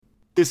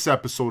This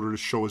episode of the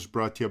show is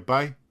brought to you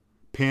by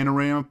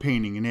Panorama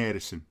Painting in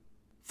Addison.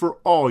 For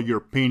all your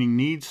painting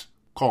needs,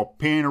 call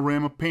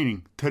Panorama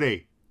Painting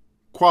today.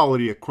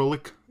 Quality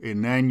acrylic at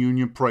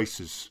non-union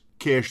prices.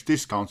 Cash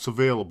discounts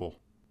available.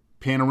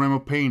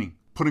 Panorama Painting,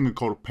 putting a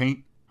coat of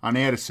paint on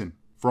Addison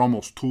for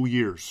almost 2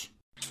 years.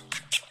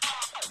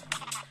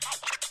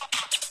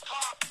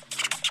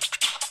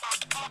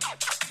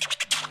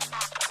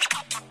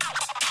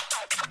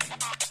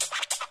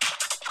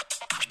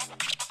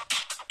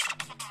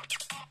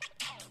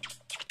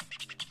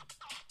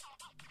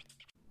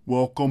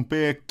 Welcome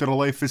back to the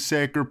Life is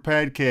Sacred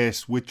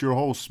podcast with your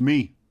hosts,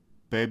 me,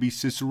 Babby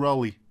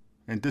Cicerelli,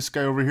 and this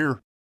guy over here,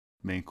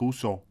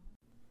 Mancuso.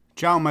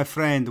 Ciao, my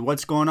friend.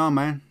 What's going on,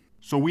 man?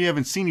 So we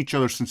haven't seen each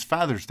other since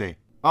Father's Day.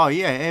 Oh,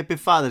 yeah. Happy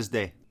Father's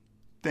Day.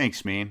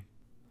 Thanks, man.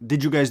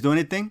 Did you guys do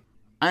anything?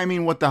 I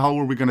mean, what the hell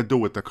were we going to do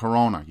with the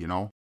corona, you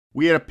know?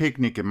 We had a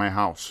picnic at my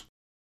house.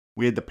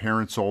 We had the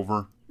parents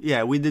over.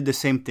 Yeah, we did the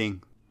same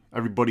thing.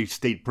 Everybody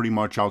stayed pretty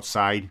much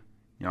outside,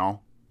 you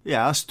know?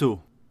 Yeah, us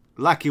too.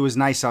 Lucky it was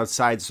nice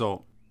outside,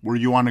 so... Were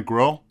you on the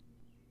grill?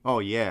 Oh,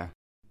 yeah.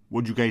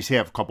 What'd you guys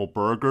have, a couple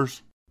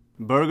burgers?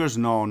 Burgers?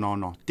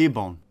 No.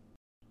 T-bone.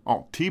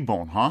 Oh,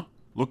 T-bone, huh?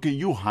 Look at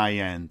you,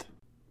 high-end.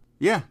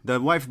 Yeah, the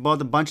wife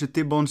bought a bunch of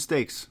T-bone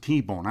steaks.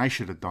 T-bone, I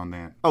should have done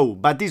that. Oh,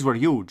 but these were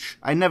huge.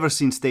 I never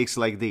seen steaks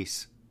like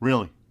these.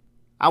 Really?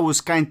 I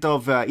was kind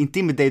of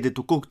intimidated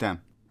to cook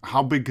them.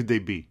 How big could they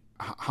be?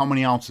 How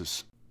many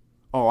ounces?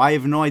 Oh, I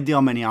have no idea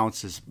how many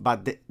ounces,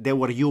 but they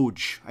were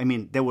huge. I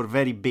mean, they were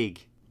very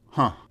big.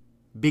 Huh.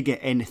 Big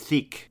and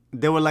thick.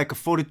 They were like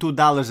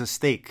 $42 a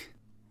steak.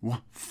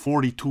 What?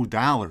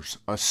 $42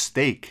 a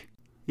steak?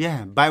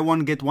 Yeah, buy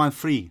one, get one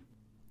free.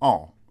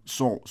 Oh,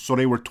 so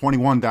they were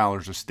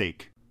 $21 a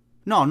steak.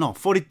 No,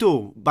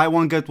 42. Buy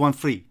one, get one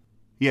free.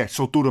 Yeah,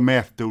 so do the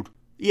math, dude.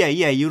 Yeah,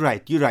 you're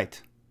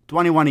right.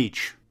 21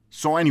 each.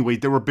 So anyway,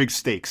 they were big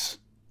steaks.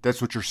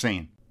 That's what you're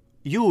saying.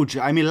 Huge.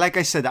 I mean, like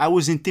I said, I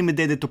was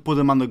intimidated to put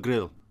them on the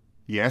grill.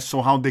 Yeah,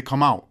 so how'd they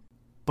come out?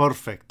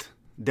 Perfect.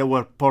 They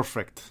were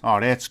perfect. Oh,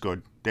 that's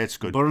good.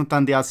 Burnt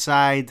on the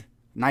outside,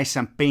 nice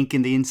and pink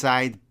in the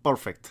inside.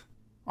 Perfect.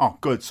 Oh,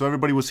 good. So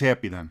everybody was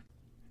happy then.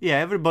 Yeah,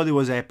 everybody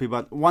was happy,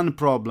 but one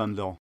problem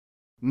though.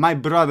 My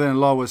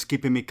brother-in-law was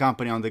keeping me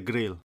company on the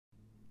grill.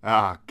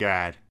 Ah,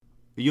 God.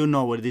 You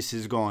know where this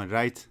is going,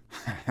 right?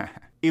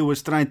 He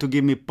was trying to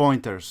give me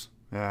pointers.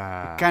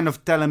 Kind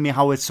of telling me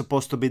how it's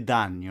supposed to be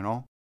done, you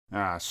know?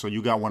 So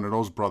you got one of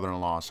those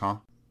brother-in-laws, huh?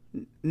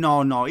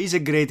 No, he's a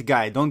great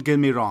guy, don't get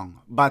me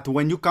wrong. But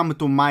when you come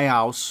to my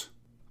house,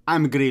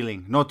 I'm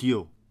grilling, not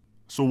you.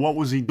 So what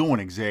was he doing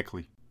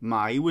exactly?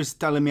 He was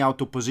telling me how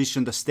to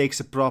position the steaks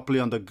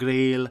properly on the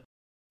grill,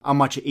 how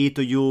much heat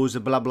to use,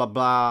 blah, blah,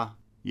 blah.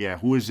 Yeah,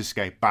 who is this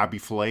guy, Bobby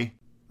Flay?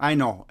 I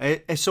know.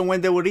 So when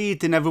they were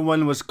eating,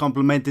 everyone was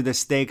complimenting the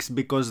steaks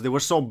because they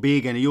were so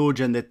big and huge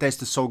and they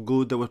tasted so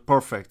good, they were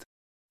perfect.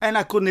 And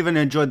I couldn't even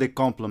enjoy the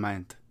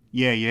compliment.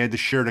 Yeah, you had to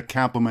share the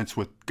compliments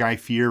with Guy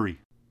Fieri.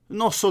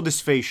 No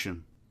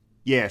satisfaction.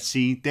 Yeah,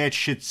 see, that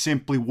shit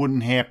simply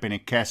wouldn't happen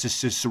at Casa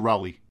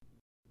Cicerelli.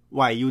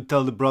 Why, you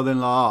tell the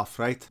brother-in-law off,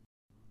 right?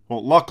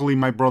 Well, luckily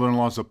my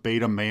brother-in-law's a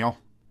beta male.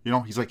 You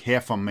know, he's like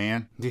half a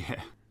man.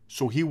 Yeah.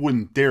 So he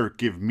wouldn't dare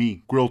give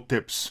me grill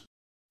tips,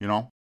 you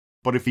know?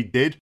 But if he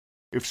did,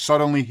 if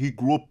suddenly he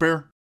grew up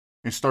there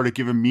and started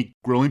giving me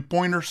grilling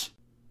pointers,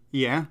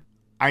 yeah,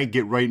 I'd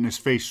get right in his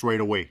face right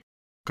away.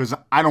 'Cause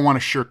I don't want to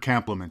share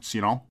compliments,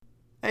 you know?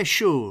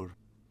 Sure.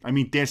 I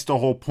mean, that's the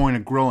whole point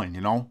of grilling, you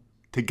know?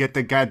 To get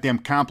the goddamn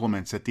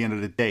compliments at the end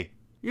of the day.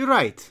 You're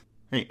right.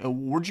 Hey,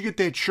 where'd you get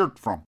that shirt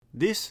from?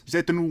 This? Is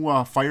that the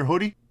new fire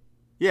hoodie?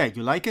 Yeah,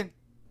 you like it?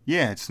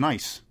 Yeah, it's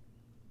nice.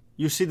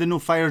 You see the new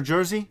fire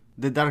jersey?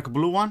 The dark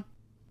blue one?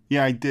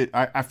 Yeah, I did.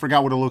 I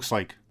forgot what it looks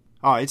like.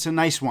 Oh, it's a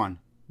nice one.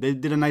 They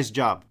did a nice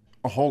job.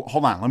 Oh,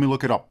 hold on. Let me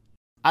look it up.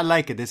 I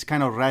like it. It's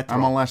kind of retro.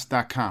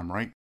 MLS.com,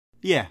 right?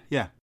 Yeah.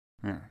 Yeah,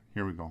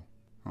 here we go.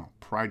 Oh,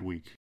 Pride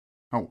Week.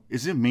 Oh,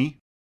 is it me?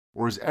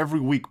 Or is every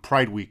week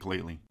Pride Week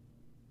lately?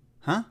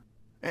 Huh?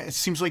 It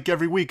seems like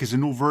every week is a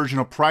new version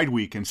of Pride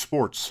Week in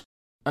sports.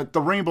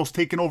 The rainbow's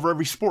taking over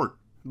every sport.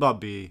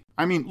 Bobby.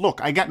 I mean, look,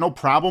 I got no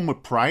problem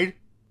with pride.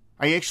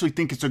 I actually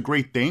think it's a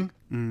great thing.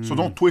 So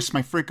don't twist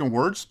my freaking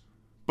words.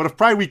 But if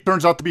Pride Week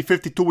turns out to be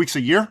 52 weeks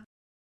a year,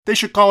 they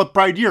should call it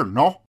Pride Year,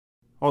 no?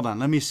 Hold on,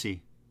 let me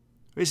see.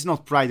 It's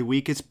not Pride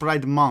Week, it's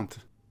Pride Month.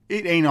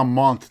 It ain't a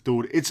month,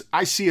 dude.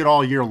 I see it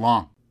all year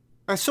long.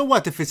 So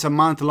what if it's a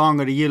month long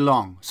or a year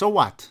long? So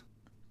what?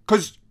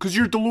 Cause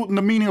you're diluting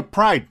the meaning of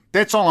pride.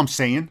 That's all I'm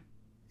saying.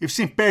 If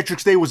St.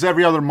 Patrick's Day was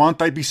every other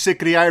month, I'd be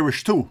sick of the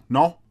Irish too,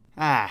 no?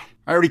 I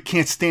already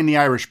can't stand the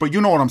Irish, but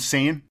you know what I'm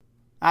saying.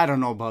 I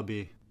don't know,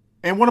 Bobby.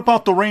 And what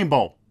about the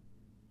rainbow?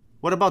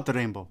 What about the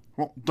rainbow?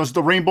 Well, does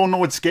the rainbow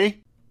know it's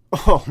gay?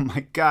 Oh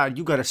my God,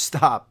 you gotta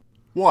stop.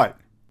 What?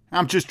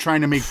 I'm just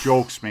trying to make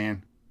jokes,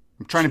 man.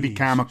 I'm trying to be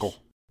comical.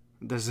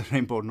 Does the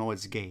rainbow know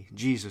it's gay?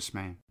 Jesus,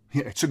 man.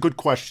 Yeah, it's a good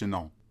question,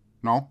 though.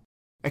 No?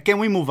 Can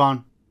we move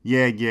on?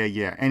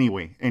 Yeah.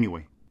 Anyway.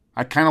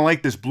 I kind of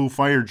like this blue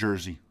Fire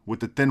jersey. With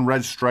the thin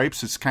red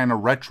stripes, it's kind of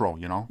retro,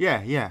 you know?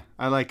 Yeah,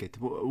 I like it.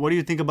 What do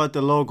you think about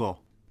the logo?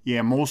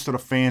 Yeah, most of the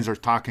fans are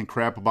talking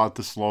crap about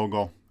this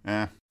logo.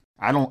 I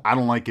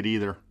don't like it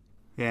either.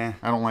 Yeah.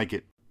 I don't like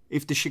it.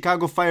 If the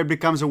Chicago Fire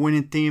becomes a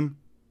winning team,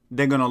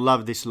 they're gonna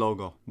love this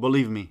logo.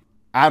 Believe me.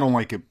 I don't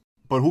like it,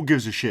 but who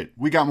gives a shit?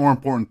 We got more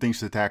important things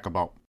to talk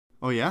about.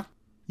 Oh, yeah?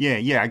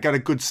 Yeah, I got a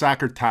good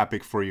soccer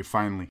topic for you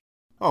finally.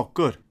 Oh,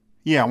 good.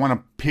 Yeah, I want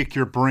to pick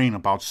your brain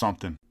about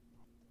something.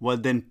 Well,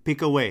 then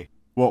pick away.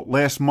 Well,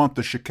 last month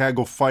the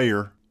Chicago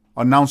Fire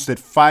announced that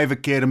 5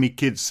 academy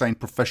kids signed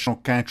professional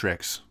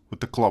contracts with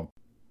the club.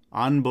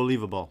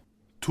 Unbelievable.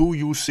 2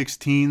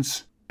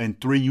 U16s and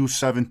 3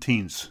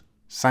 U17s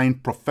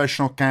signed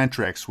professional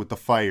contracts with the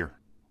Fire,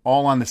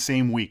 all on the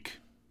same week.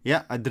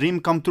 Yeah, a dream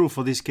come true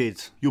for these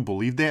kids. You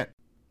believe that?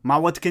 Ma,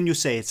 what can you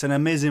say? It's an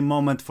amazing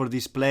moment for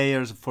these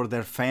players, for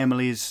their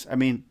families. I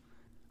mean,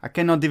 I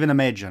cannot even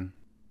imagine.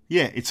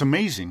 Yeah, it's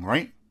amazing,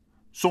 right?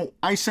 So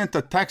I sent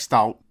a text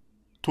out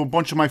to a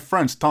bunch of my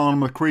friends telling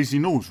them the crazy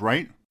news,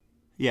 right?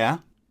 Yeah?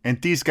 And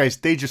these guys,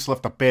 they just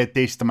left a bad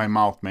taste in my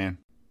mouth, man.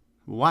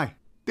 Why?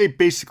 They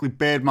basically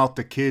badmouthed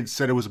the kids,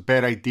 said it was a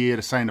bad idea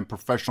to sign a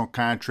professional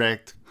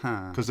contract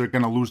because they're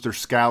going to lose their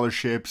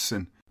scholarships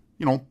and,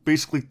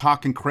 basically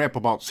talking crap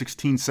about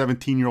 16,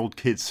 17-year-old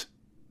kids.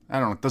 I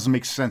don't know, it doesn't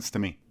make sense to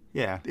me.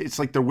 Yeah. It's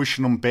like they're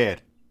wishing them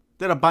bad.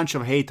 They're a bunch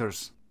of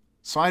haters.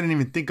 So I didn't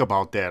even think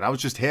about that. I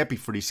was just happy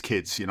for these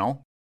kids,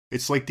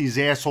 It's like these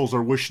assholes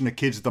are wishing the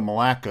kids the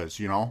malacas,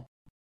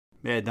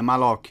 Yeah, the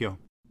malocchio.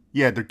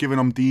 Yeah, they're giving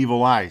them the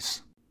evil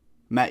eyes.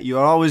 Matt,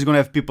 you're always gonna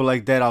have people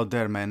like that out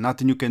there, man.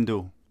 Nothing you can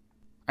do.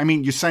 I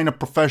mean, you sign a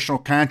professional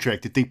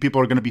contract, you think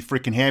people are gonna be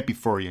freaking happy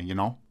for you,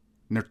 And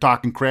they're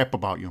talking crap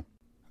about you.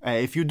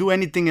 If you do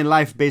anything in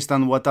life based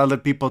on what other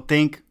people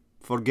think,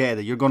 forget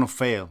it. You're gonna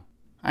fail.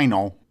 I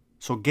know.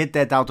 So get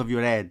that out of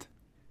your head.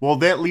 Well,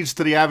 that leads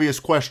to the obvious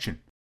question.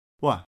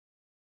 What?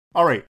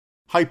 Alright,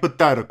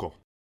 hypothetical.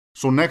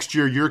 So next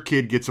year, your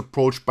kid gets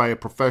approached by a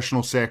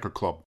professional soccer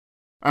club,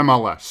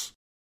 MLS.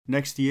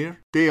 Next year?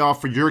 They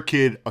offer your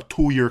kid a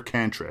 2-year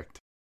contract,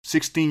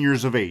 16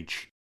 years of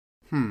age.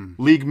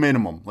 League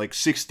minimum, like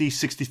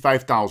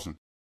 65,000.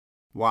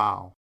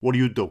 Wow. What do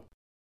you do?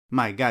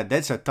 My God,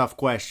 that's a tough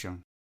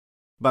question.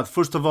 But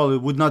first of all,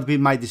 it would not be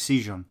my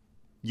decision.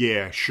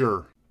 Yeah,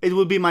 sure. It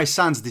would be my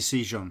son's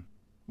decision.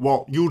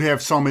 Well, you'd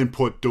have some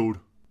input, dude.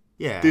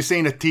 Yeah. This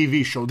ain't a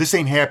TV show. This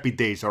ain't Happy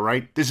Days,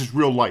 alright? This is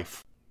real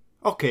life.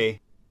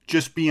 Okay.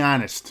 Just be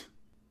honest.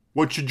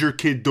 What should your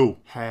kid do?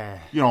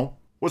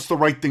 What's the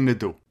right thing to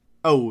do?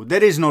 Oh,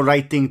 there is no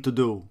right thing to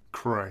do.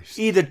 Christ.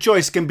 Either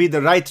choice can be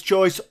the right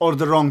choice or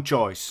the wrong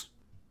choice.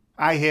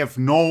 I have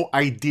no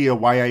idea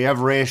why I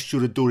ever asked you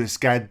to do this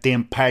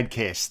goddamn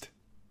podcast.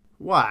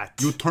 What?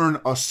 You turn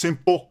a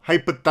simple,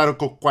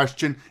 hypothetical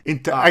question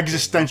into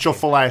existential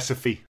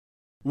philosophy.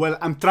 Well,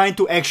 I'm trying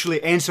to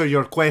actually answer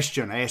your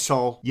question,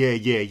 asshole.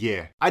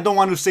 Yeah. I don't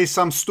want to say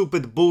some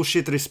stupid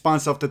bullshit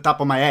response off the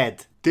top of my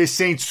head. This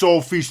ain't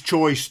Sophie's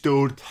Choice,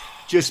 dude.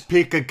 Just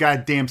pick a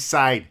goddamn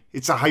side.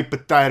 It's a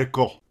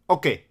hypothetical.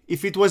 Okay,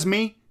 if it was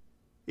me,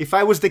 if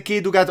I was the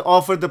kid who got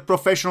offered the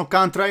professional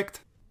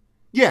contract...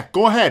 Yeah,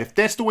 go ahead. If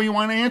that's the way you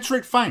want to answer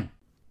it, fine.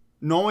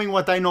 Knowing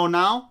what I know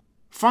now?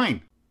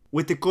 Fine.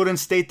 With the current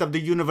state of the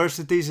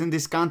universities in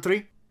this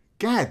country?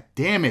 God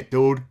damn it,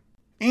 dude.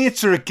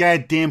 Answer a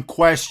goddamn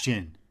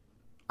question.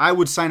 I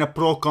would sign a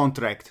pro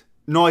contract.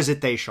 No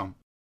hesitation.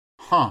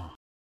 Huh.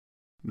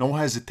 No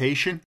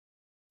hesitation?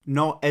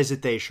 No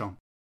hesitation.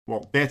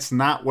 Well, that's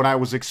not what I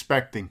was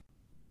expecting.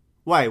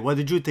 Why? What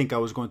did you think I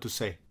was going to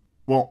say?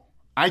 Well,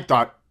 I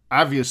thought,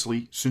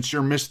 obviously, since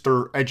your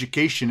Mr.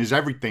 Education is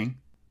everything,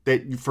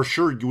 that for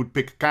sure you would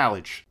pick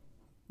college.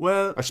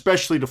 Well...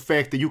 Especially the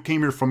fact that you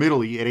came here from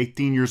Italy at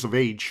 18 years of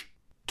age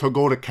to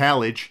go to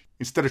college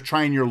instead of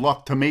trying your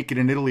luck to make it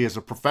in Italy as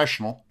a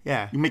professional.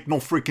 Yeah. You make no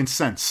freaking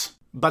sense.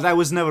 But I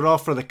was never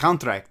offered a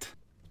contract.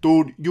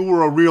 Dude, you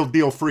were a real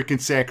deal freaking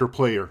soccer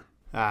player.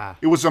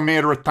 It was a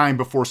matter of time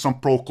before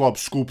some pro club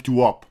scooped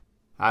you up.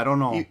 I don't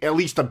know. At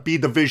least a B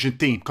division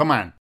team. Come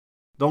on.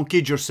 Don't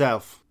kid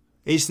yourself.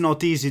 It's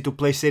not easy to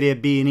play Serie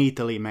B in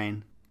Italy,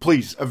 man.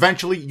 Please,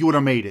 eventually you would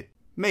have made it.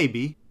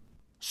 Maybe.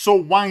 So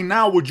why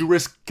now would you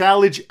risk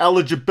college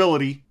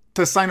eligibility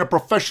to sign a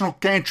professional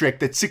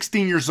contract at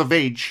 16 years of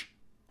age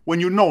when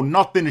you know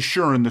nothing is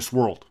sure in this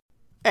world?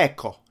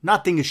 Ecco,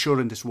 nothing is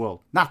sure in this world.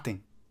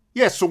 Nothing.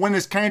 Yeah, so when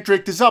his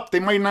contract is up, they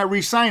might not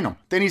re-sign him.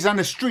 Then he's on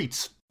the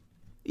streets.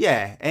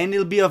 Yeah, and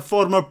he'll be a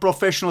former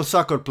professional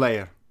soccer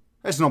player.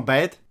 That's not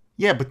bad.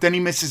 Yeah, but then he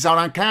misses out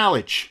on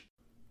college.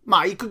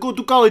 Ma, he could go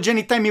to college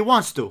anytime he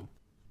wants to.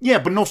 Yeah,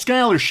 but no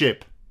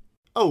scholarship.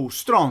 Oh,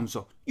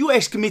 stronzo. You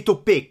asked me to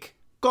pick.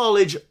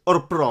 College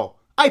or pro.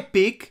 I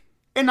pick,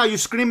 and now you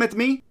scream at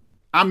me?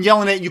 I'm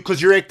yelling at you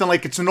because you're acting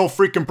like it's a no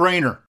freaking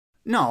brainer.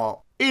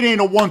 No. It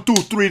ain't a 1, 2,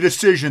 3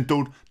 decision,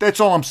 dude. That's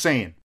all I'm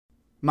saying.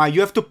 Ma,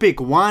 you have to pick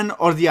one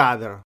or the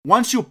other.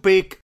 Once you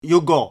pick,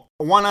 you go.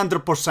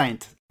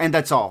 100%. And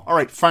that's all.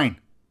 Alright, fine.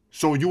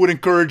 So you would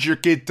encourage your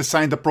kid to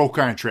sign the pro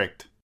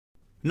contract?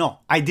 No,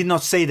 I did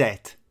not say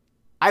that.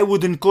 I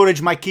would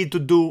encourage my kid to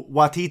do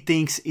what he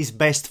thinks is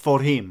best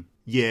for him.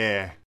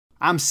 Yeah.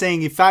 I'm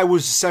saying if I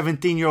was a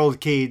 17-year-old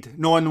kid,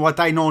 knowing what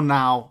I know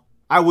now,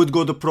 I would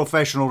go the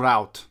professional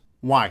route.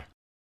 Why?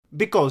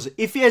 Because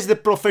if he has the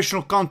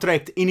professional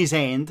contract in his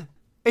hand,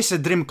 it's a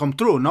dream come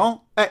true,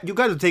 no? You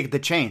gotta take the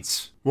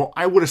chance. Well,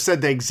 I would have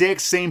said the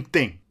exact same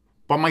thing.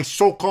 But my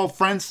so-called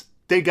friends,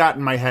 they got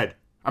in my head.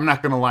 I'm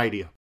not gonna lie to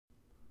you.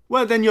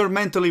 Well, then you're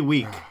mentally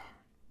weak.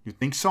 You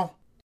think so?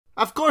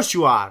 Of course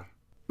you are.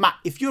 Ma,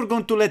 if you're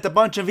going to let a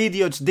bunch of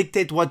idiots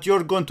dictate what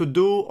you're going to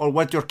do or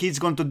what your kid's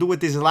going to do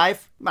with his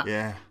life,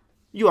 Yeah.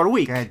 you are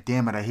weak. God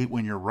damn it, I hate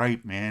when you're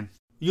right, man.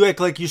 You act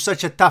like you're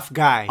such a tough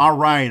guy.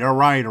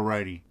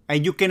 Alrighty.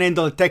 And you can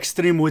handle a text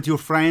stream with your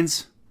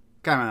friends?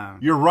 Come on.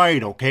 You're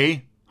right,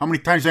 okay? How many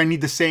times do I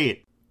need to say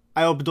it?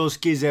 I hope those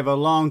kids have a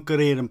long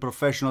career in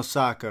professional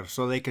soccer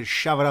so they can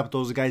shove it up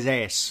those guys'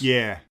 ass.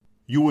 Yeah,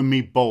 you and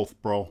me both,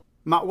 bro.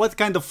 Ma, what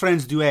kind of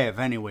friends do you have,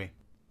 anyway?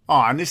 Oh,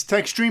 on this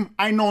text stream,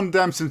 I've known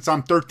them since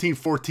I'm 13,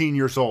 14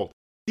 years old.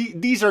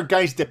 These are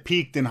guys that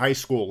peaked in high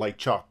school, like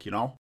Chuck, you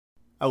know?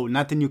 Oh,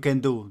 nothing you can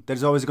do.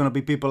 There's always gonna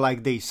be people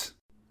like this.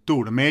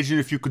 Dude, imagine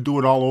if you could do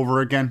it all over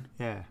again.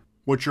 Yeah.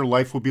 What your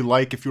life would be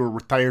like if you were a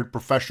retired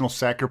professional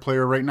soccer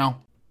player right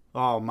now.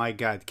 Oh my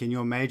god, can you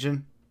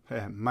imagine?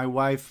 My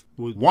wife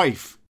would...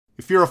 Wife?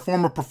 If you're a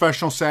former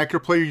professional soccer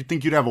player, you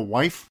think you'd have a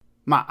wife?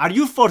 Ma, are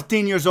you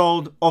 14 years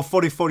old or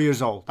 44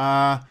 years old?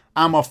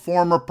 I'm a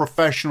former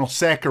professional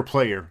soccer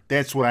player.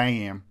 That's what I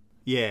am.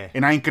 Yeah.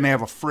 And I ain't gonna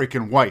have a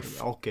freaking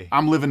wife. Okay.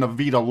 I'm living the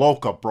vida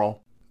loca, bro.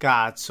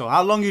 God, so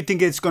how long you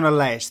think it's gonna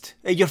last?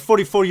 Hey, you're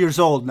 44 years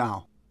old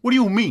now. What do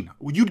you mean?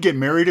 You'd get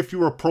married if you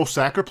were a pro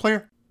soccer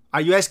player?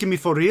 Are you asking me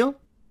for real?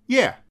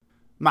 Yeah.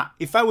 Ma,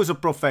 if I was a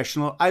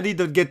professional, I'd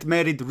either get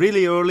married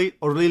really early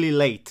or really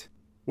late.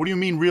 What do you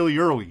mean really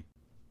early?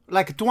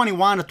 Like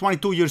 21 or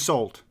 22 years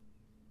old.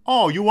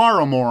 Oh, you are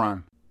a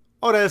moron.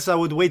 Or else I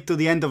would wait till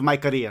the end of my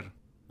career.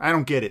 I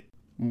don't get it.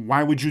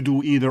 Why would you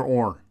do either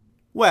or?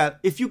 Well,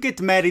 if you get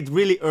married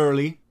really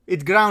early,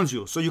 it grounds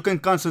you so you can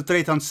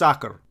concentrate on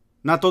soccer,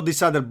 not all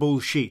this other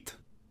bullshit.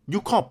 You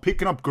call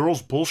picking up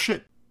girls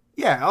bullshit?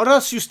 Yeah, or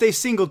else you stay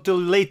single till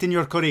late in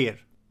your career.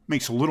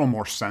 Makes a little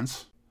more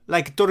sense.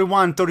 Like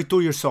 31,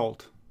 32 years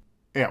old.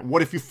 Yeah,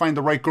 what if you find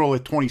the right girl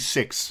at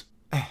 26?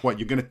 What,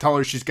 you're gonna tell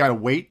her she's gotta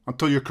wait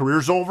until your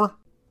career's over?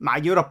 Ma,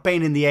 you're a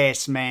pain in the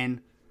ass, man.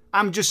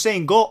 I'm just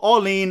saying go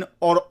all in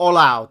or all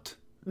out.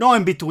 No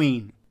in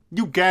between.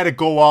 You gotta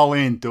go all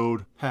in,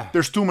 dude.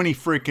 There's too many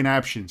freaking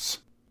options.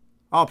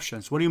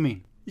 Options? What do you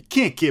mean? You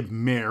can't get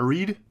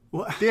married.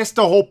 What? That's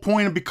the whole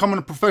point of becoming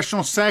a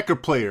professional soccer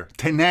player,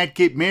 to not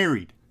get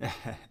married.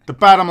 The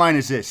bottom line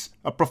is this.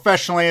 A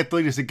professional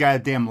athlete is a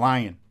goddamn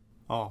lion.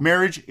 Oh.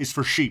 Marriage is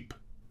for sheep.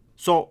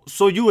 So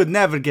you would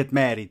never get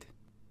married?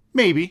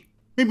 Maybe.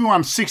 Maybe when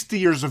I'm 60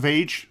 years of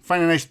age,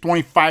 find a nice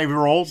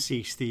 25-year-old,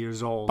 60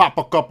 years old. pop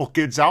a couple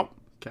kids out.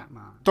 Come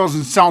on.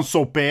 Doesn't sound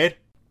so bad.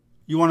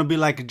 You want to be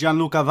like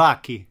Gianluca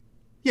Vacchi?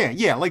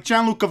 Yeah, like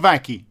Gianluca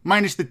Vacchi,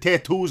 minus the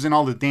tattoos and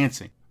all the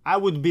dancing. I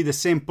would be the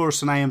same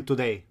person I am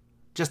today.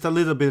 Just a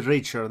little bit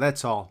richer,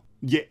 that's all.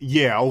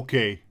 Yeah,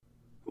 okay.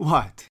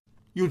 What?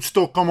 You'd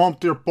still come home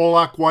to your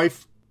Polak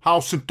wife,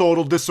 house in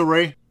total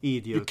disarray?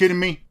 Idiot. You kidding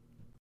me?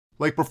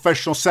 Like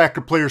professional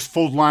soccer players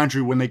fold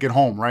laundry when they get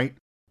home, right?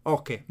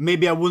 Okay,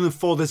 maybe I wouldn't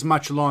fold as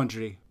much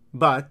laundry,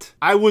 but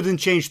I wouldn't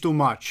change too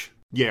much.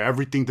 Yeah,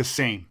 everything the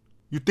same.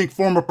 You think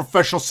former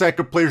professional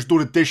soccer players do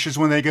the dishes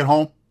when they get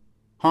home?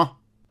 Huh?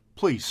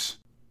 Please.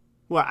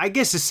 Well, I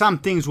guess some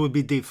things would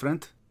be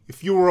different.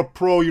 If you were a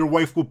pro, your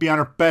wife would be on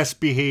her best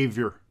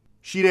behavior.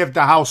 She'd have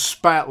the house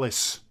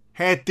spotless.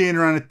 Had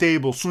dinner on the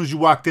table as soon as you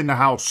walked in the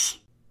house.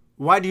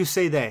 Why do you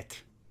say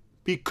that?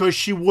 Because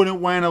she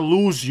wouldn't want to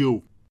lose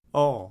you.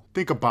 Oh.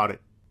 Think about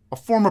it. A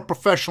former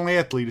professional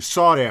athlete is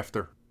sought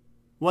after.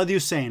 What are you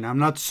saying? I'm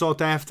not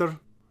sought after?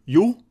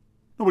 You?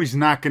 Nobody's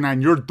knocking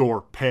on your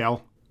door,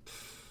 pal.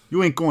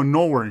 You ain't going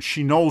nowhere and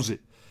she knows it.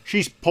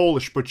 She's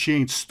Polish, but she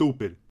ain't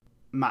stupid.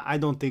 I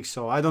don't think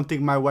so. I don't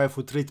think my wife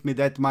would treat me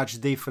that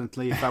much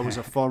differently if I was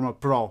a former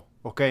pro,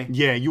 okay?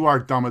 Yeah, you are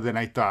dumber than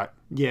I thought.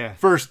 Yeah.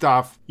 First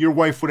off, your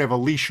wife would have a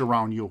leash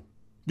around you.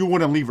 You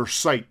wouldn't leave her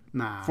sight.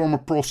 Nah. Former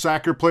pro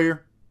soccer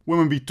player,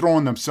 women be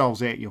throwing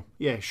themselves at you.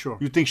 Yeah, sure.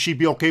 You think she'd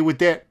be okay with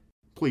that?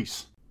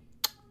 Please.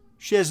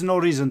 She has no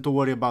reason to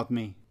worry about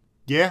me.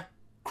 Yeah?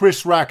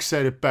 Chris Rock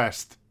said it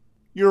best.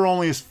 You're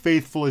only as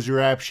faithful as your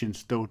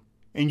actions, dude.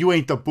 And you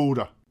ain't the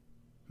Buddha.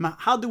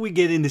 How do we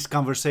get in this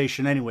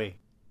conversation anyway?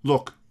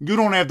 Look, you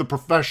don't have the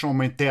professional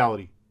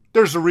mentality.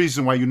 There's a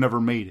reason why you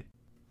never made it.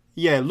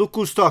 Yeah, look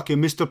who's talking,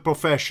 Mr.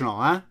 Professional,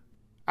 huh?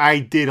 I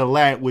did a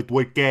lot with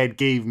what God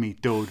gave me,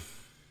 dude.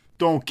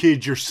 Don't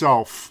kid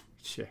yourself.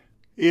 Shit.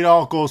 It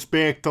all goes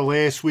back to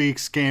last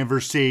week's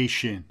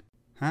conversation.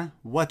 Huh?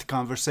 What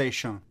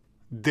conversation?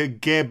 The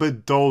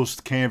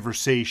Gabadost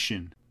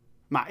conversation.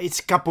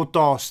 It's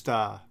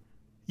Capotosta.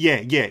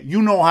 Yeah,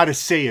 you know how to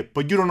say it,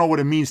 but you don't know what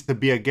it means to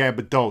be a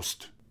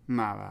Gabadost.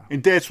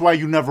 And that's why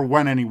you never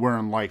went anywhere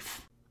in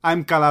life.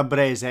 I'm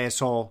Calabrese,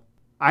 asshole.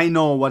 I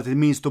know what it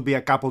means to be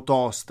a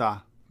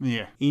capotosta.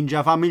 Yeah. In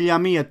gia famiglia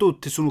mia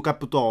tutti sono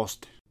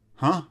capotosti.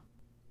 Huh?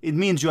 It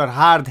means you are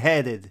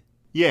hard-headed.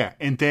 Yeah,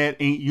 and that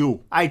ain't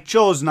you. I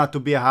chose not to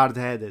be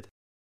hard-headed.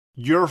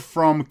 You're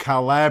from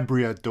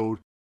Calabria, dude.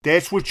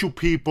 That's what you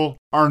people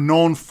are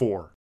known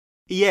for.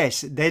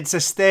 Yes, that's a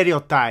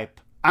stereotype.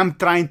 I'm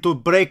trying to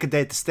break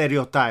that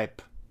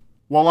stereotype.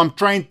 Well, I'm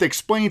trying to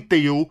explain to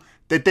you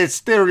that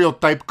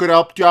stereotype could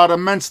help you out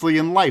immensely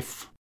in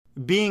life.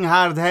 Being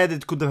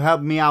hard-headed could have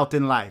helped me out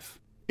in life.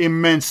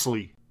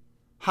 Immensely.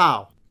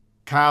 How?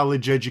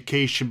 College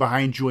education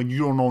behind you and you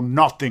don't know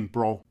nothing,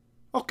 bro.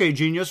 Okay,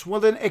 genius, well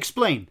then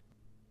explain.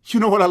 You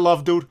know what I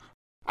love, dude?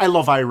 I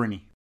love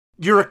irony.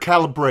 You're a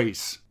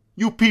Calabrese.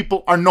 You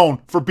people are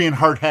known for being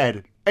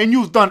hard-headed. And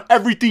you've done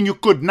everything you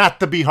could not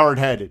to be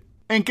hard-headed.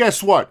 And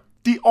guess what?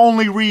 The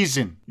only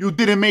reason you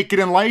didn't make it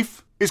in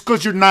life is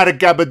because you're not a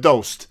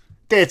Gabadost.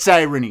 That's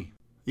irony.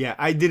 Yeah,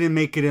 I didn't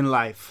make it in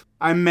life.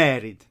 I'm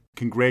married.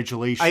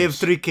 Congratulations. I have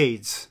 3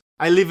 kids.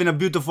 I live in a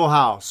beautiful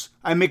house.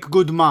 I make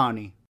good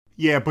money.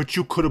 Yeah, but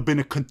you could have been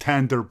a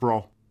contender,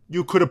 bro.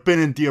 You could have been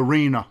in the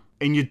arena,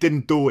 and you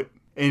didn't do it.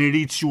 And it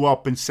eats you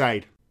up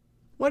inside.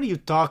 What are you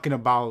talking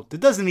about? It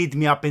doesn't eat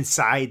me up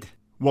inside.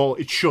 Well,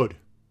 it should.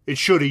 It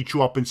should eat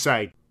you up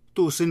inside.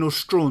 Tu sei uno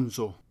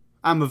stronzo.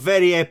 I'm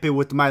very happy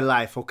with my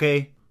life,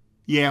 okay?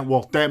 Yeah,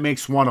 well, that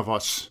makes one of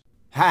us.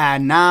 Ah,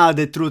 now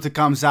the truth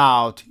comes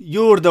out.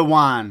 You're the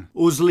one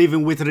who's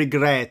living with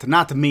regret,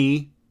 not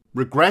me.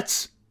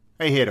 Regrets?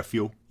 I had a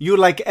few. You're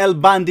like El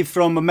Bundy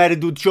from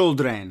Married with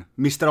Children,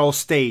 Mr.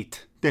 Allstate.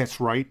 That's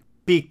right.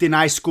 Peaked in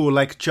high school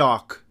like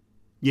Chuck.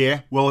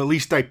 Yeah, well, at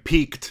least I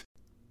peaked.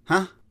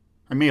 Huh?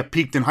 I may have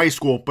peaked in high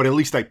school, but at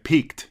least I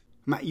peaked.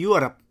 You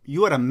are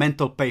a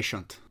mental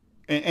patient.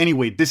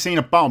 Anyway, this ain't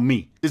about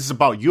me. This is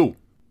about you.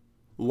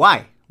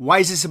 Why? Why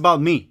is this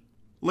about me?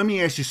 Let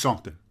me ask you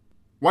something.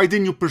 Why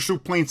didn't you pursue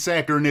playing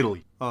soccer in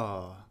Italy?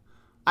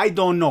 I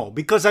don't know,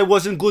 because I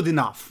wasn't good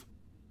enough.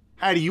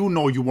 How do you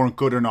know you weren't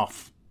good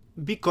enough?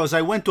 Because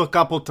I went to a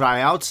couple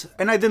tryouts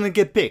and I didn't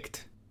get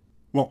picked.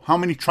 Well, how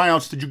many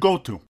tryouts did you go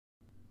to?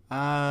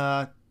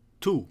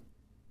 2.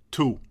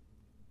 2.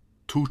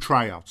 2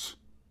 tryouts.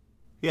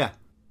 Yeah.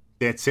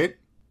 That's it?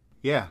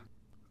 Yeah.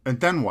 And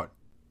then what?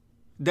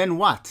 Then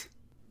what?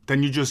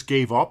 Then you just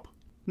gave up?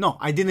 No,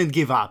 I didn't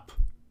give up.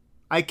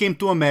 I came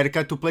to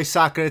America to play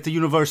soccer at the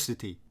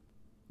university.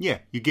 Yeah,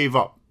 you gave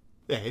up.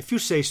 Yeah, if you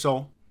say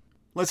so.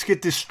 Let's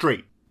get this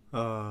straight.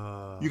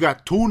 You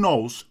got 2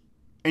 no's,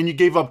 and you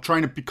gave up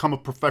trying to become a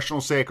professional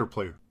soccer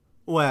player.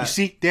 Well... You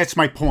see, that's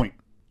my point.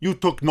 You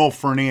took no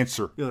for an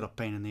answer. You're a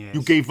pain in the ass.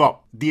 You gave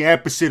up. The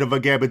opposite of a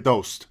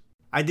Gabadost.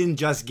 I didn't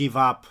just give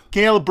up.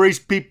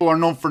 Calabrese people are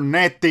known for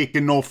not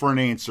taking no for an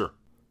answer.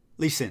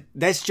 Listen,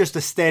 that's just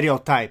a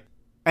stereotype.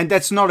 And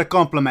that's not a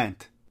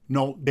compliment.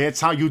 No,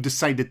 that's how you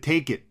decide to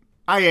take it.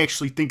 I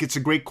actually think it's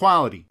a great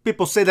quality.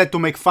 People say that to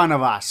make fun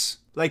of us.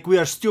 Like we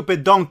are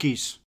stupid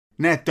donkeys.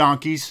 Not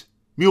donkeys.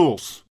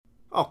 Mules.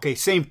 Okay,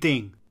 same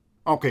thing.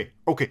 Okay.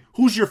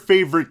 Who's your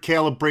favorite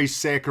Calabrese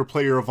soccer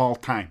player of all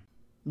time?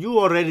 You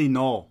already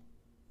know.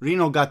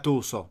 Rino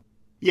Gattuso.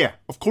 Yeah,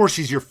 of course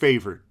he's your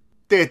favorite.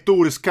 That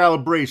dude is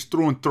Calabrese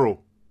through and through.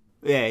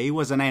 Yeah, he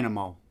was an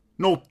animal.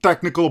 No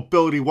technical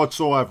ability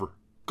whatsoever.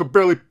 Could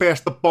barely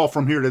pass the ball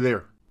from here to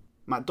there.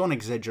 Don't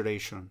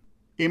exaggeration.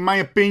 In my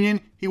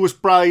opinion, he was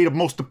probably the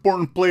most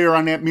important player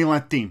on that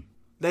Milan team.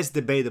 That's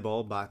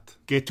debatable, but...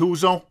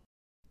 Gattuso?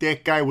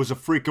 That guy was a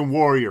freaking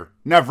warrior.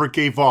 Never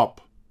gave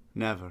up.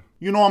 Never.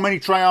 You know how many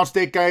tryouts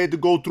that guy had to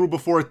go through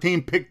before a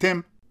team picked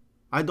him?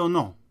 I don't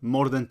know.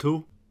 More than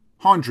 2?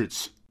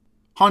 Hundreds.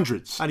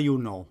 How do you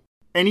know?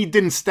 And he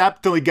didn't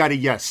stop till he got a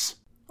yes.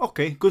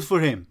 Okay, good for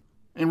him.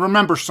 And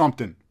remember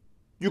something.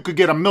 You could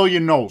get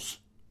 1,000,000 no's,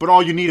 but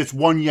all you need is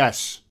 1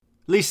 yes.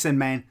 Listen,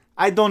 man.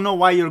 I don't know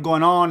why you're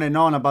going on and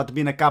on about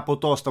being a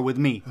capotosta with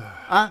me.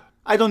 Huh?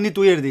 I don't need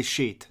to hear this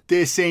shit.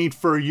 This ain't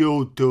for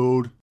you,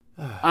 dude.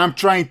 I'm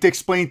trying to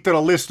explain to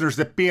the listeners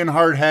that being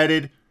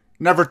hard-headed,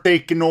 never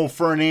taking no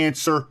for an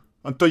answer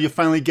until you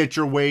finally get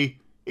your way,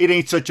 it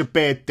ain't such a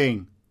bad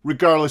thing,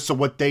 regardless of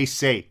what they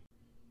say.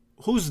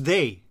 Who's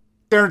they?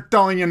 They're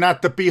telling you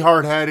not to be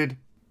hard-headed,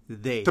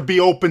 They. to be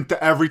open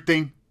to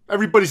everything.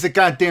 Everybody's a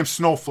goddamn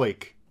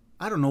snowflake.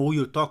 I don't know who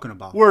you're talking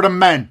about. We're the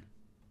men.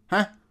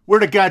 Huh? We're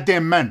the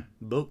goddamn men.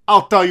 But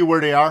I'll tell you where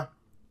they are.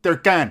 They're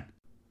gone.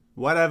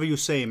 whatever you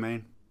say,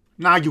 man.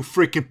 Now you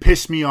freaking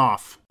piss me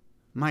off.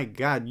 My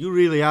God, you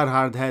really are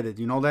hard-headed,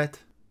 you know that?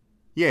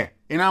 Yeah,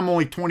 and I'm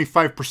only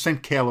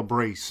 25%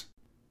 Calabrese.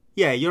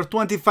 Yeah, you're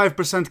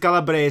 25%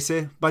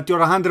 Calabrese, but you're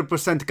 100%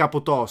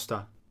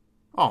 Capotosta.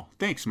 Oh,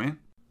 thanks, man.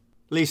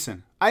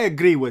 Listen, I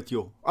agree with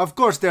you. Of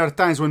course there are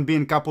times when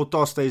being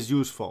Capotosta is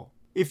useful.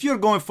 If you're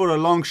going for a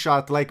long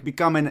shot like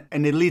becoming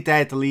an elite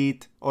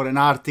athlete, or an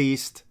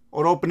artist,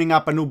 or opening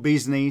up a new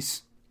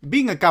business,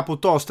 being a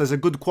Capotosta is a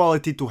good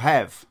quality to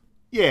have.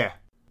 Yeah.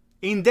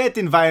 In that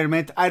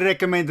environment, I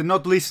recommend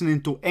not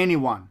listening to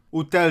anyone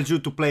who tells you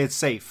to play it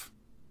safe.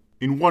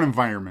 In what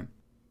environment?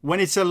 When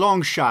it's a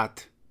long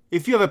shot,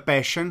 if you have a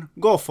passion,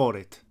 go for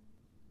it.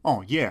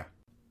 Oh, yeah.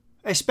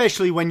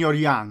 especially when you're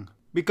young,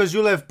 because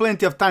you'll have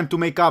plenty of time to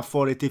make up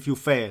for it if you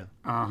fail.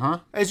 Uh-huh.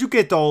 As you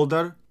get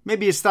older,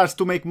 maybe it starts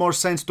to make more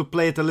sense to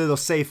play it a little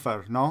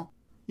safer, no?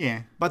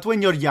 Yeah. But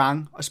when you're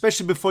young,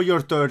 especially before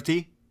you're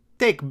 30,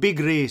 take big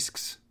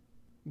risks.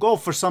 Go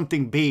for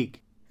something big.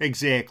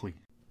 Exactly.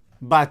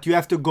 But you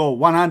have to go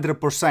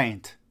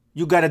 100%.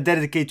 You gotta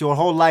dedicate your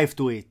whole life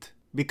to it.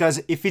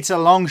 Because if it's a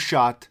long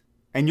shot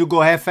and you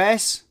go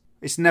half-ass,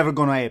 it's never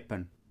gonna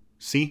happen.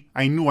 See?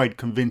 I knew I'd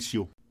convince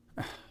you.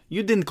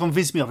 You didn't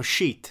convince me of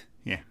shit.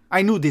 Yeah.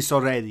 I knew this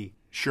already.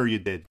 Sure you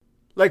did.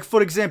 Like,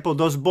 for example,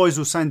 those boys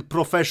who signed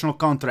professional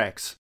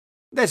contracts.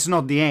 That's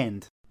not the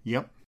end.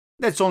 Yep.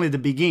 That's only the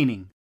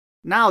beginning.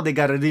 Now they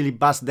gotta really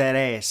bust their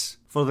ass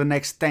for the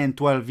next 10,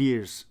 12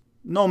 years.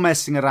 No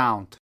messing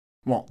around.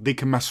 Well, they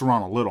can mess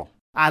around a little.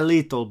 A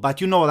little,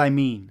 but you know what I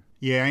mean.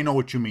 Yeah, I know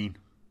what you mean.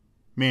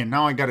 Man,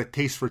 now I got a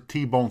taste for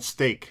T-bone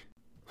steak.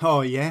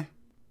 Oh, yeah?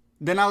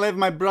 Then I'll have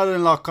my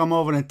brother-in-law come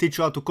over and teach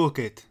you how to cook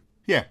it.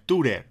 Yeah,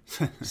 do that.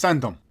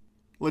 Send them.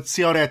 Let's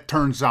see how that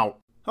turns out.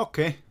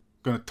 Okay.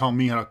 Gonna tell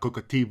me how to cook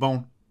a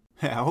T-bone?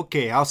 Yeah,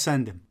 okay, I'll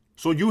send him.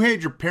 So you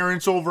had your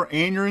parents over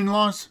and your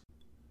in-laws?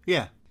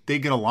 Yeah. They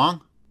get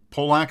along?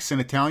 Polacks and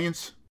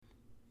Italians?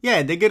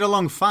 Yeah, they get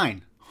along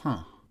fine.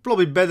 Huh.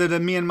 Probably better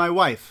than me and my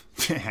wife.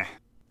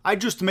 I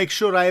just make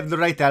sure I have the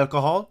right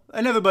alcohol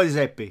and everybody's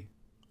happy.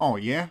 Oh,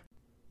 yeah?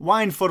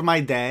 Wine for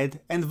my dad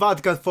and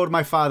vodka for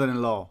my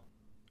father-in-law.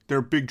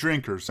 They're big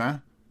drinkers, huh?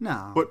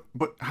 No.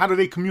 But how do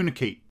they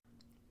communicate?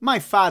 My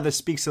father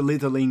speaks a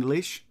little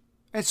English,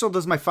 and so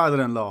does my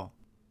father-in-law.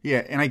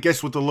 Yeah, and I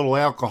guess with a little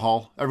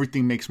alcohol,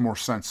 everything makes more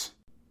sense.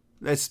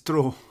 That's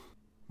true.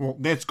 Well,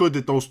 that's good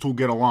that those two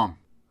get along.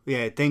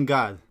 Yeah, thank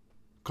God.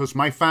 'Cause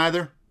my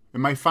father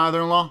and my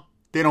father-in-law,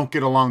 they don't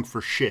get along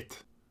for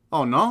shit.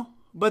 Oh, no?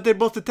 But they're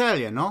both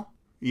Italian, no?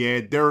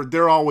 Yeah,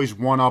 they're always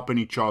one-upping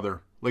each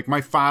other. Like,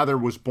 my father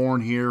was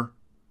born here,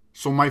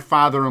 so my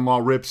father-in-law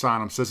rips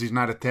on him, says he's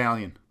not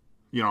Italian.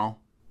 You know?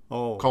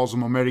 Oh. Calls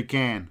him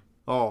American.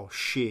 Oh,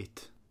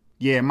 shit.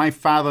 Yeah, my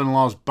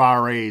father-in-law's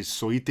Barres,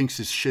 so he thinks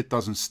his shit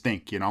doesn't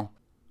stink, you know?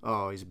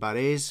 Oh, he's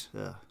Barres?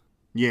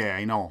 Yeah,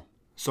 I know.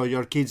 So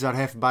your kids are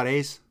half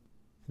Barres?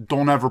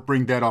 Don't ever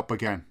bring that up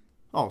again.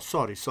 Oh,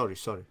 sorry.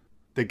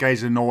 The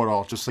guy's a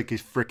know-it-all, just like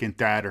his frickin'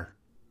 dadder.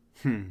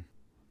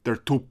 They're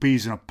two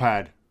peas in a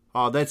pod.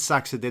 Oh, that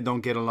sucks that they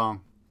don't get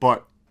along.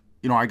 But,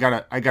 you know, I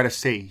gotta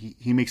say,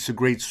 he makes a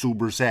great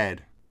superzad.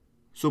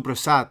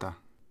 Supersata.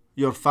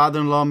 Your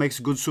father-in-law makes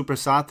good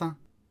supersata?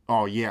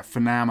 Oh, yeah,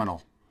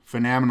 phenomenal.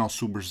 Phenomenal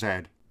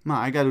superzad.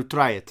 Ma, I gotta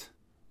try it.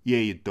 Yeah,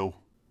 you do.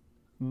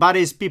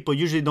 Barres people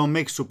usually don't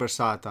make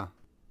supersata.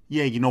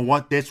 Yeah, you know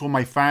what? That's what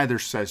my father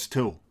says,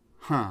 too.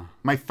 Huh.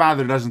 My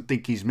father doesn't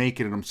think he's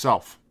making it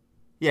himself.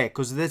 Yeah,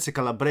 'cause that's a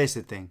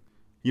Calabrese thing.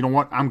 You know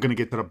what? I'm gonna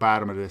get to the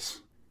bottom of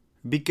this.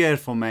 Be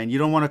careful, man. You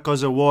don't want to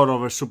cause a war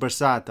over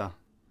supersata.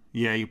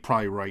 Yeah, you're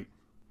probably right.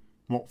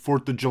 Well,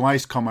 4th of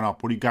July's coming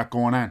up. What do you got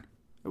going on?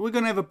 We're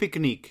gonna have a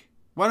picnic.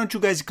 Why don't you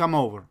guys come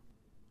over?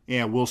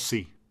 Yeah, we'll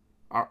see.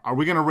 Are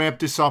we gonna wrap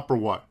this up or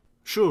what?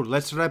 Sure,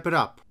 let's wrap it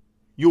up.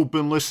 You've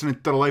been listening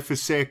to the Life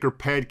is Sacker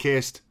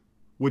podcast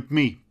with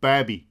me,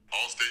 Babby,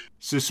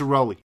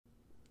 Cicerelli.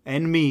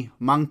 And me,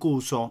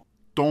 Mancuso.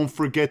 Don't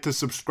forget to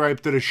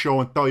subscribe to the show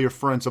and tell your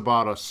friends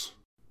about us.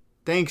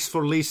 Thanks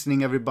for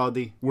listening,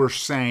 everybody. We're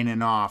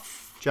signing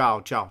off.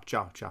 Ciao.